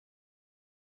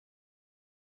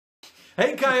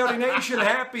Hey, Coyote Nation,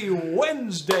 happy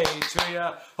Wednesday to you.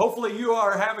 Hopefully you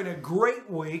are having a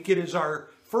great week. It is our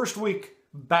first week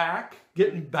back,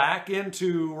 getting back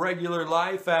into regular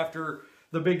life after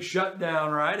the big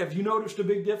shutdown, right? Have you noticed a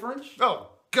big difference?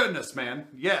 Oh, goodness, man.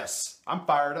 Yes. I'm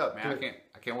fired up, man.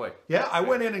 I can't wait. Yeah, I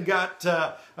went in and got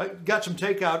some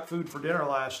takeout food for dinner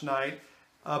last night,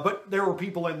 but there were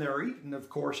people in there eating, of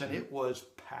course, and it was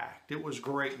packed. It was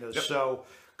greatness. Yep. So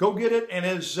go get it. And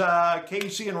as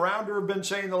Casey and Rounder have been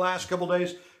saying the last couple of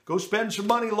days, go spend some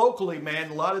money locally,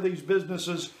 man. A lot of these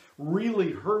businesses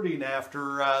really hurting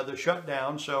after the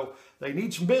shutdown, so they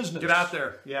need some business. Get out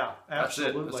there. Yeah,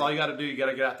 absolutely. That's it. That's all you got to do. You got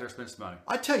to get out there and spend some money.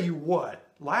 I tell you what,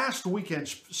 last weekend,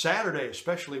 Saturday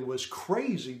especially, was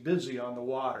crazy busy on the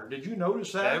water. Did you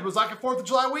notice that? Yeah, it was like a 4th of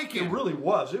July weekend. It really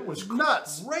was. It was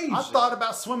nuts. Crazy. I thought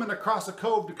about swimming across a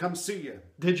cove to come see you.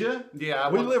 Did you? Yeah.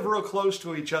 We live real close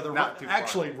to each other. Not too far.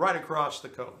 Actually, right across the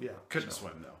cove. Yeah. Couldn't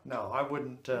swim, though. No, I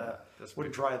wouldn't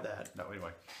try that. No,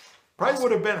 anyway. Probably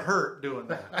would have been hurt doing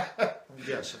that. I'm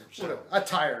guessing. So. I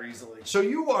tire easily. So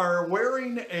you are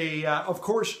wearing a, of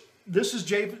course, this is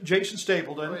Jason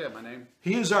Stapleton. Oh, yeah, my name.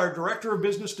 He is our Director of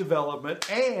Business Development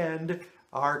and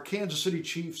our Kansas City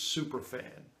Chiefs super fan.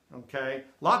 Okay?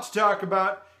 Lots to talk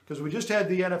about because we just had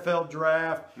the NFL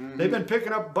draft. Mm-hmm. They've been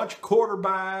picking up a bunch of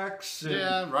quarterbacks.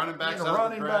 And, running backs.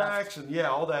 Running backs and,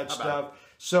 all that stuff.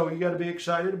 So you got to be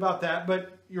excited about that.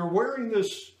 But you're wearing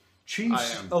this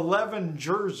Chiefs 11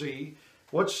 jersey.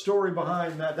 What's the story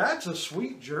behind that? That's a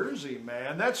sweet jersey,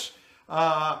 man. That's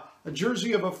a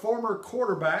jersey of a former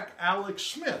quarterback, Alex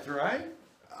Smith, right?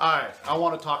 All right. I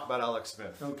want to talk about Alex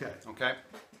Smith. Okay. Okay?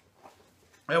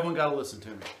 Everyone got to listen to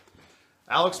me.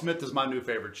 Alex Smith is my new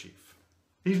favorite Chief.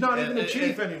 He's not even a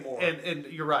Chief anymore. And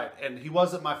you're right. And he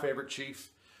wasn't my favorite Chief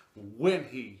when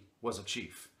he was a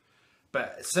Chief.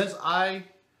 But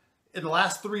in the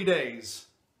last 3 days,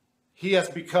 he has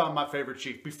become my favorite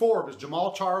Chief. Before, it was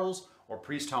Jamal Charles or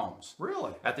Priest Holmes.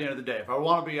 Really? At the end of the day. If I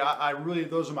want to be, I really,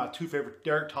 those are my two favorite.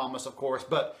 Derek Thomas, of course.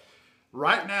 But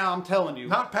right now, I'm telling you.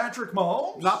 Not Patrick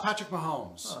Mahomes? Not Patrick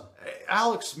Mahomes. Huh.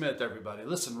 Alex Smith, everybody.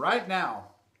 Listen, right now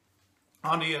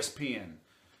on ESPN,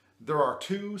 there are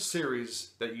 2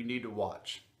 series that you need to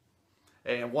watch.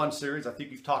 And one series, I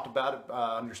think you've talked about it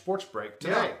on your sports break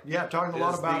today. Yeah, talking a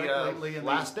lot about it lately in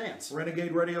Last Dance.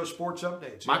 Renegade Radio Sports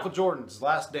Updates. Michael Jordan's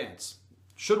Last Dance.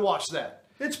 Should watch that.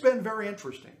 It's been very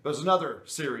interesting. There's another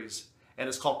series, and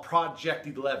it's called Project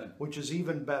 11. Which is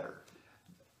even better.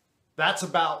 That's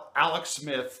about Alex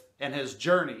Smith and his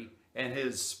journey and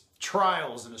his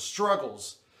trials and his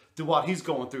struggles through what he's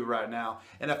going through right now.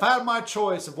 And if I had my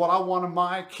choice of what I wanted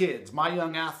my kids, my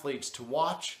young athletes to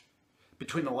watch,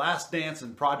 between The Last Dance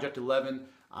and Project 11,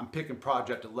 I'm picking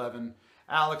Project 11.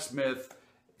 Alex Smith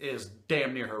is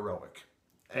damn near heroic.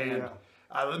 And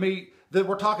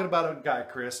we're talking about a guy,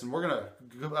 Chris, and we're going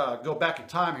to go back in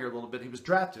time here a little bit. He was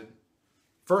drafted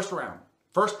first round,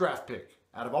 first draft pick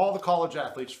out of all the college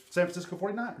athletes, San Francisco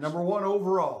 49ers. Number 1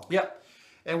 overall. Yep.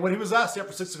 And when he was at San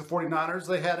Francisco 49ers,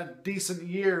 they had a decent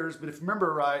years, but if you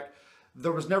remember right,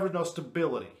 there was never no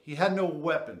stability. He had no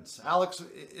weapons. Alex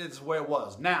is the way it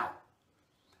was. Now,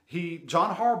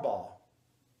 John Harbaugh,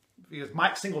 because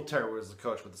Mike Singletary was the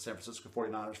coach with the San Francisco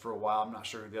 49ers for a while. I'm not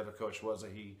sure who the other coach was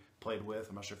that he played with.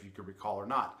 I'm not sure if you could recall or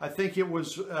not. I think it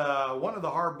was one of the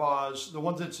Harbaughs, the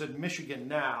ones that's in Michigan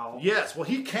now. Yes, well,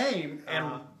 he came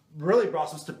and really brought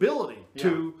some stability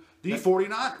to the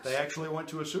 49ers. They actually went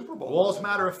to a Super Bowl. Well, as a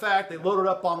matter of fact, they loaded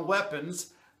up on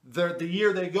weapons. The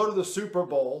year they go to the Super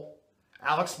Bowl,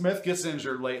 Alex Smith gets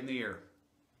injured late in the year.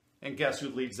 And guess who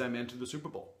leads them into the Super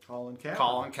Bowl? Colin Kaepernick.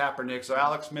 Colin Kaepernick. So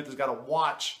Alex Smith has got to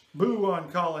watch Boo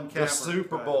on Colin Kaepernick. The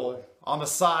Super Bowl on the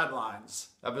sidelines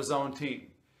of his own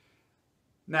team.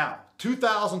 Now,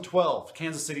 2012,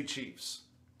 Kansas City Chiefs.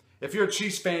 If you're a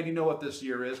Chiefs fan, you know what this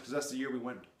year is because that's the year we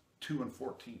went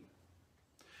 2-14.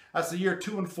 That's the year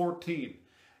 2-14.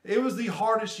 It was the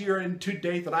hardest year to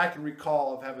date that I can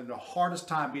recall of having the hardest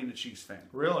time being a Chiefs fan.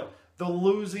 Really? The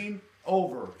losing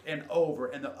over and over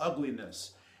and the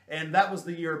ugliness. And that was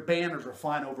the year banners were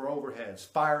flying over overheads.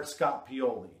 Fire Scott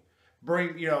Pioli.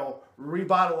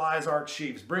 Revitalize our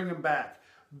Chiefs. Bring them back.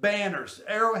 Banners.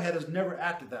 Arrowhead has never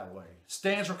acted that way.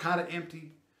 Stands were kind of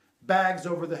empty. Bags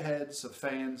over the heads of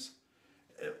fans.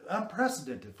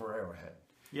 Unprecedented for Arrowhead.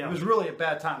 Yeah. It was really a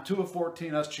bad time.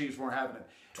 2-14, us Chiefs weren't having it.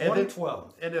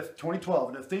 2012. And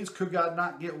if things could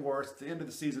not get worse at the end of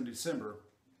the season, December,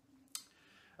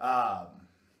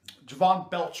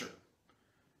 Javon Belcher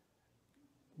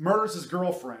murders his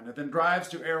girlfriend and then drives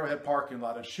to Arrowhead parking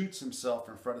lot and shoots himself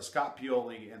in front of Scott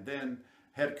Pioli and then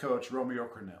head coach Romeo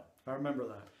Crennel. I remember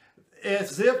that.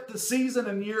 As if the season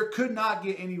and year could not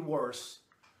get any worse.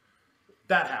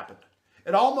 that happened.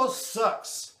 It almost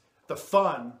sucks the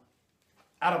fun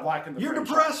out of liking the You're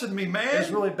franchise. depressing me, man.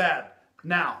 It's really bad.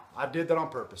 Now, I did that on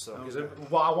purpose, though, because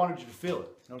well, I wanted you to feel it.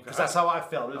 Because that's how I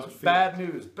felt. It was bad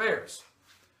news. Bears.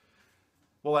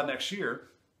 Well, that next year,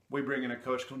 we bring in a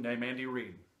coach named Andy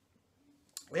Reid.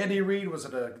 Andy Reid was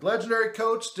a legendary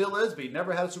coach, still is, but he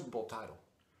never had a Super Bowl title.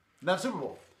 Not a Super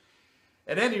Bowl.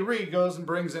 And Andy Reid goes and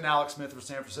brings in Alex Smith from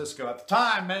San Francisco. At the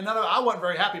time, man, I wasn't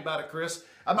very happy about it, Chris.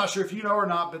 I'm not sure if you know or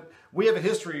not, but we have a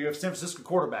history of San Francisco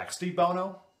quarterbacks. Steve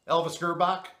Bono, Elvis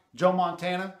Gerbach, Joe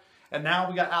Montana, and now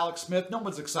we got Alex Smith. No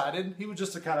one's excited. He was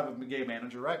just a kind of a game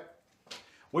manager, right?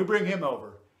 We bring him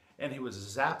over, and he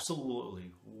was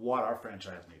absolutely what our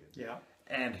franchise needed. Yeah.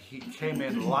 And he came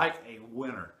in like a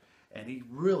winner. And he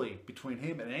really, between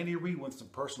him and Andy Reid, went some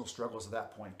personal struggles at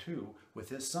that point, too, with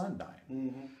his son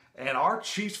dying. Mm-hmm. And our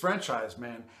Chiefs franchise,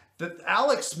 man, that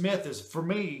Alex Smith is, for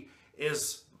me,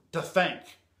 is to thank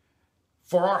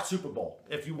for our Super Bowl,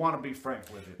 if you want to be frank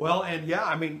with it. Well, and yeah,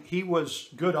 I mean, he was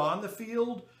good on the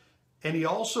field, and he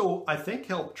also, I think,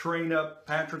 helped train up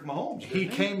Patrick Mahomes. He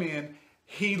came in,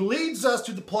 he leads us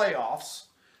to the playoffs,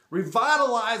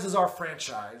 revitalizes our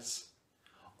franchise,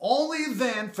 only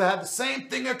then to have the same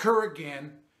thing occur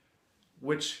again,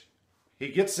 which he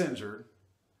gets injured.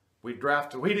 We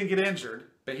didn't get injured,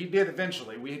 but he did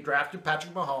eventually. We drafted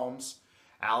Patrick Mahomes,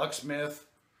 Alex Smith,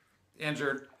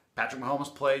 injured. Patrick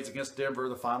Mahomes plays against Denver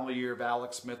the final year of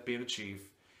Alex Smith being a Chief.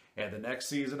 And the next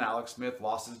season, Alex Smith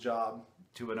lost his job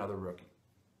to another rookie,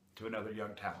 to another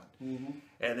young talent. Mm-hmm.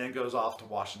 And then goes off to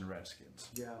Washington Redskins.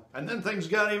 Yeah. And then things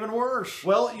got even worse.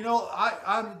 Well, you know,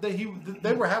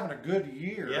 they were having a good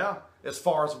year. Yeah. As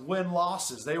far as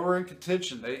win-losses. They were in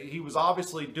contention. He was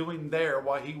obviously doing there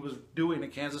what he was doing in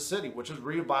Kansas City, which was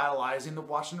revitalizing the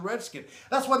Washington Redskins.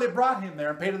 That's why they brought him there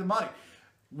and paid him the money.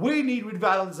 We need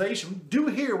revitalization. Do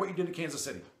here what you did in Kansas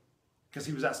City. Because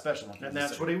he was that special in Kansas And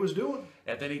that's City. what he was doing.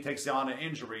 And then he takes on an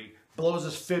injury, blows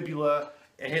his fibula,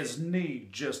 and his knee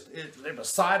it was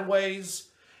sideways.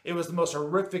 It was the most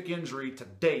horrific injury to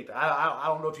date. I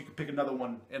don't know if you could pick another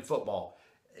one in football.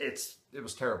 It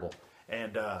was terrible.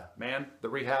 And, man, the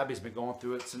rehab, he's been going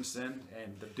through it since then.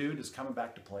 And the dude is coming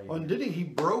back to play. Well, and didn't he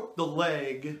broke the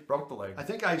leg? Broke the leg. I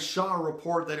think I saw a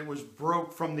report that it was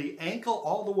broke from the ankle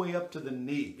all the way up to the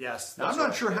knee. Yes. Now, I'm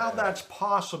not sure how that's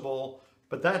possible,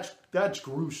 but that's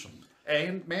gruesome.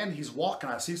 And, man, he's walking.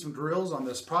 I see some drills on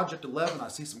this Project 11. I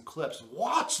see some clips.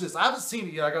 Watch this. I haven't seen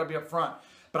it yet. I got to be up front.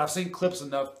 But I've seen clips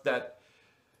enough that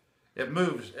it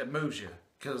moves you.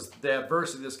 Because the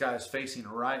adversity this guy is facing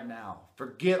right now.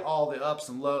 Forget all the ups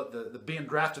and lows, the being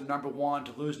drafted #1,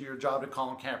 to losing your job to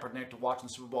Colin Kaepernick, to watching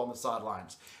the Super Bowl on the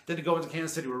sidelines. Then to go into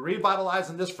Kansas City. We're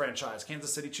revitalizing this franchise,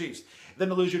 Kansas City Chiefs. Then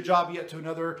to lose your job yet to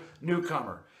another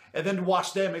newcomer. And then to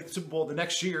watch them make the Super Bowl the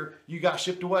next year, you got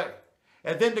shipped away.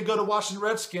 And then to go to Washington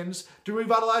Redskins to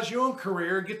revitalize your own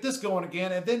career, get this going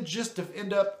again, and then just to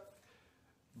end up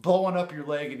blowing up your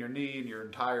leg and your knee and your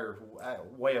entire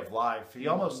way of life.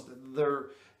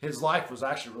 His life was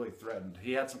actually really threatened.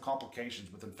 He had some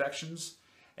complications with infections,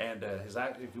 and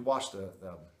if you watch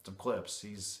some clips,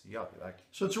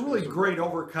 so it's a really great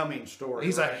overcoming story.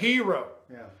 He's a hero.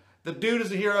 Yeah, the dude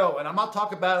is a hero, and I'm not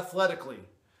talking about athletically.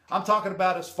 I'm talking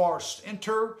about as far as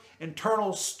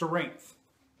internal strength.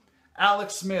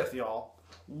 Alex Smith, y'all,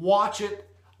 watch it,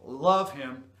 love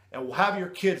him, and have your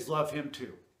kids love him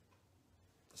too.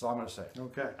 That's all I'm going to say.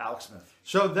 Okay. Alex Smith.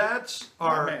 So that's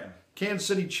our Kansas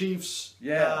City Chiefs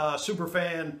super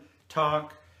fan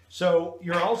talk. So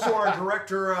you're also our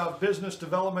Director of Business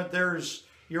Development. There's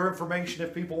your information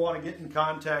if people want to get in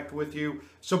contact with you.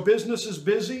 So business is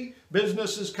busy.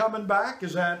 Business is coming back.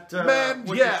 Is that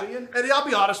what you're seeing? And I'll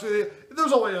be honest with you.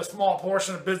 There's only a small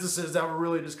portion of businesses that were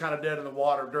really just kind of dead in the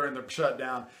water during the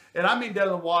shutdown. And I mean dead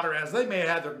in the water as they may have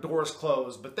had their doors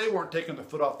closed, but they weren't taking their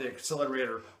foot off the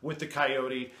accelerator with the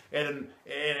Coyote and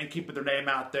keeping their name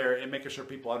out there and making sure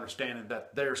people understand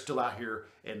that they're still out here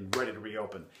and ready to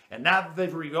reopen. And now that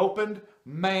they've reopened,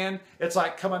 man, it's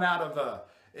like coming out of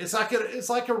it's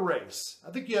like a race.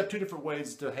 I think you have two different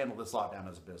ways to handle this lockdown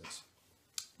as a business.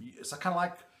 It's kind of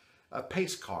like a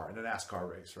pace car in a NASCAR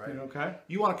race, right? Okay.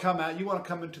 You want to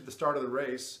come into the start of the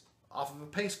race off of a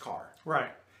pace car.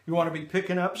 Right. You want to be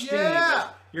picking up steam. Yeah.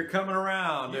 You're coming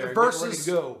around. Versus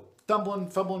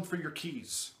fumbling for your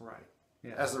keys. Right.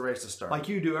 Yeah. As the race is starting. Like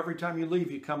you do every time you leave,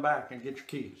 you come back and get your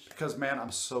keys. Because, man,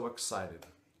 I'm so excited.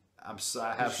 I'm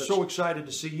so excited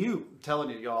to see you. I'm telling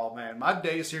you, y'all, man. My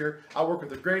days here, I work with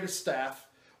the greatest staff.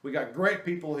 We got great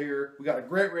people here. We got a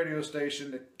great radio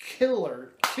station.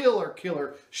 killer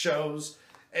shows.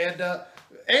 And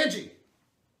Angie.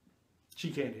 She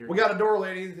can't hear We you. got a door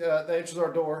lady that answers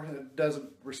our door and doesn't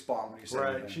respond when you say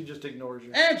anything. Right. She just ignores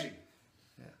you. Angie.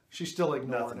 Yeah. She's still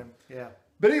ignoring Nothing. him. Yeah.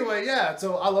 But anyway, yeah.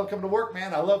 So I love coming to work,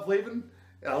 man. I love leaving,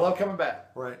 and I love coming back.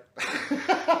 Right.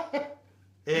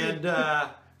 And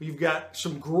you've got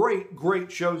some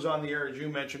great shows on the air, as you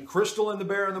mentioned. Crystal and the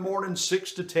Bear in the morning,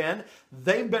 6 to 10.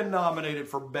 They've been nominated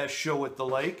for Best Show at the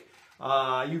Lake.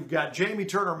 You've got Jamie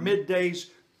Turner, Middays.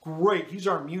 Great. He's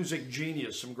our music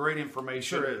genius. Some great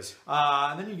information. Sure is.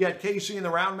 And then you got Casey and the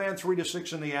Round Man, 3 to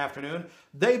 6 in the afternoon.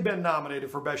 They've been nominated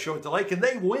for Best Show at the Lake, and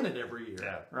they win it every year.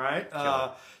 Yeah. Right?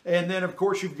 Sure. And then, of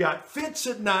course, you've got Fitz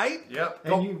at night. Yep.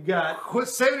 And you've got Quit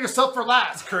saving yourself for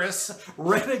last, Chris.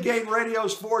 Renegade Radio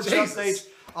Sports Jesus. Updates.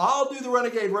 I'll do the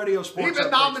Renegade Radio Sports You've been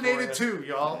Updates nominated for you. too,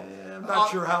 y'all. I'm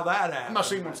not sure how that happened. I'm not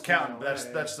sure anyone's counting.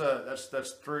 But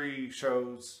that's 3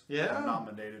 shows. Yeah. I'm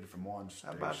nominated from one station.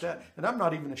 How about that? And I'm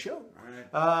not even a show.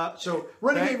 All right. So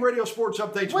Renegade Radio Sports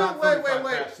Updates. Wait. about 35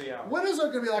 past the hour. When is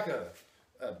there going to be like a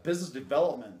business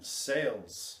development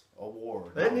sales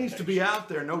award? It needs to be out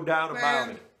there, no doubt about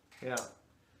Man. it. Yeah.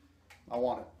 I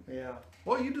want it. Yeah.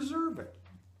 Well, you deserve it.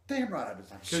 Damn right I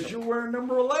deserve it. Because you're wearing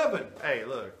number 11. Hey,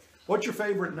 look. What's your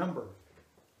favorite number?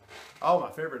 Oh, my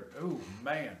favorite. Ooh,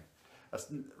 man.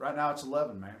 Right now it's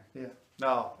 11, man. Yeah.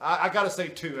 No, I got to say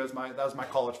 2. That was my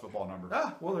college football number.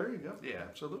 Ah, well, there you go. Yeah,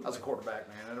 absolutely. I was a quarterback,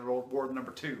 man. I never wore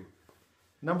number 2.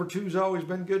 Number 2's always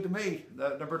been good to me.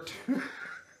 Number 2.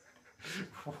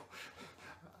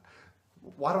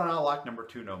 Why don't I like number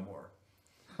 2 no more?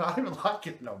 I don't even like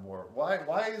it no more.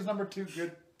 Why is number 2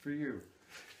 good for you?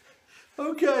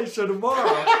 Okay, so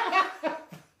tomorrow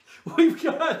we've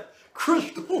got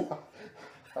Crystal.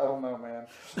 I don't know, man.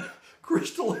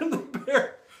 Crystal and the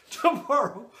Bear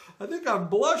tomorrow. I think I'm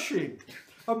blushing.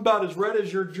 I'm about as red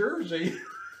as your jersey.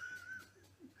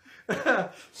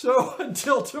 So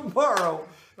until tomorrow,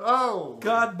 Oh,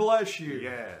 God bless you.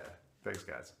 yeah. Thanks,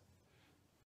 guys.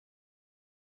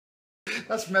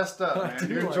 That's messed up, man.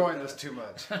 You're like enjoying that. this too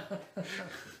much. All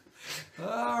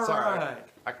It's all right.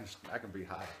 right. I can be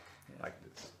high like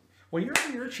this. Well, you're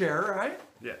in your chair, right?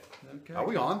 Yeah. Okay. Are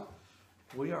we on?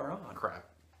 We are on. Crap.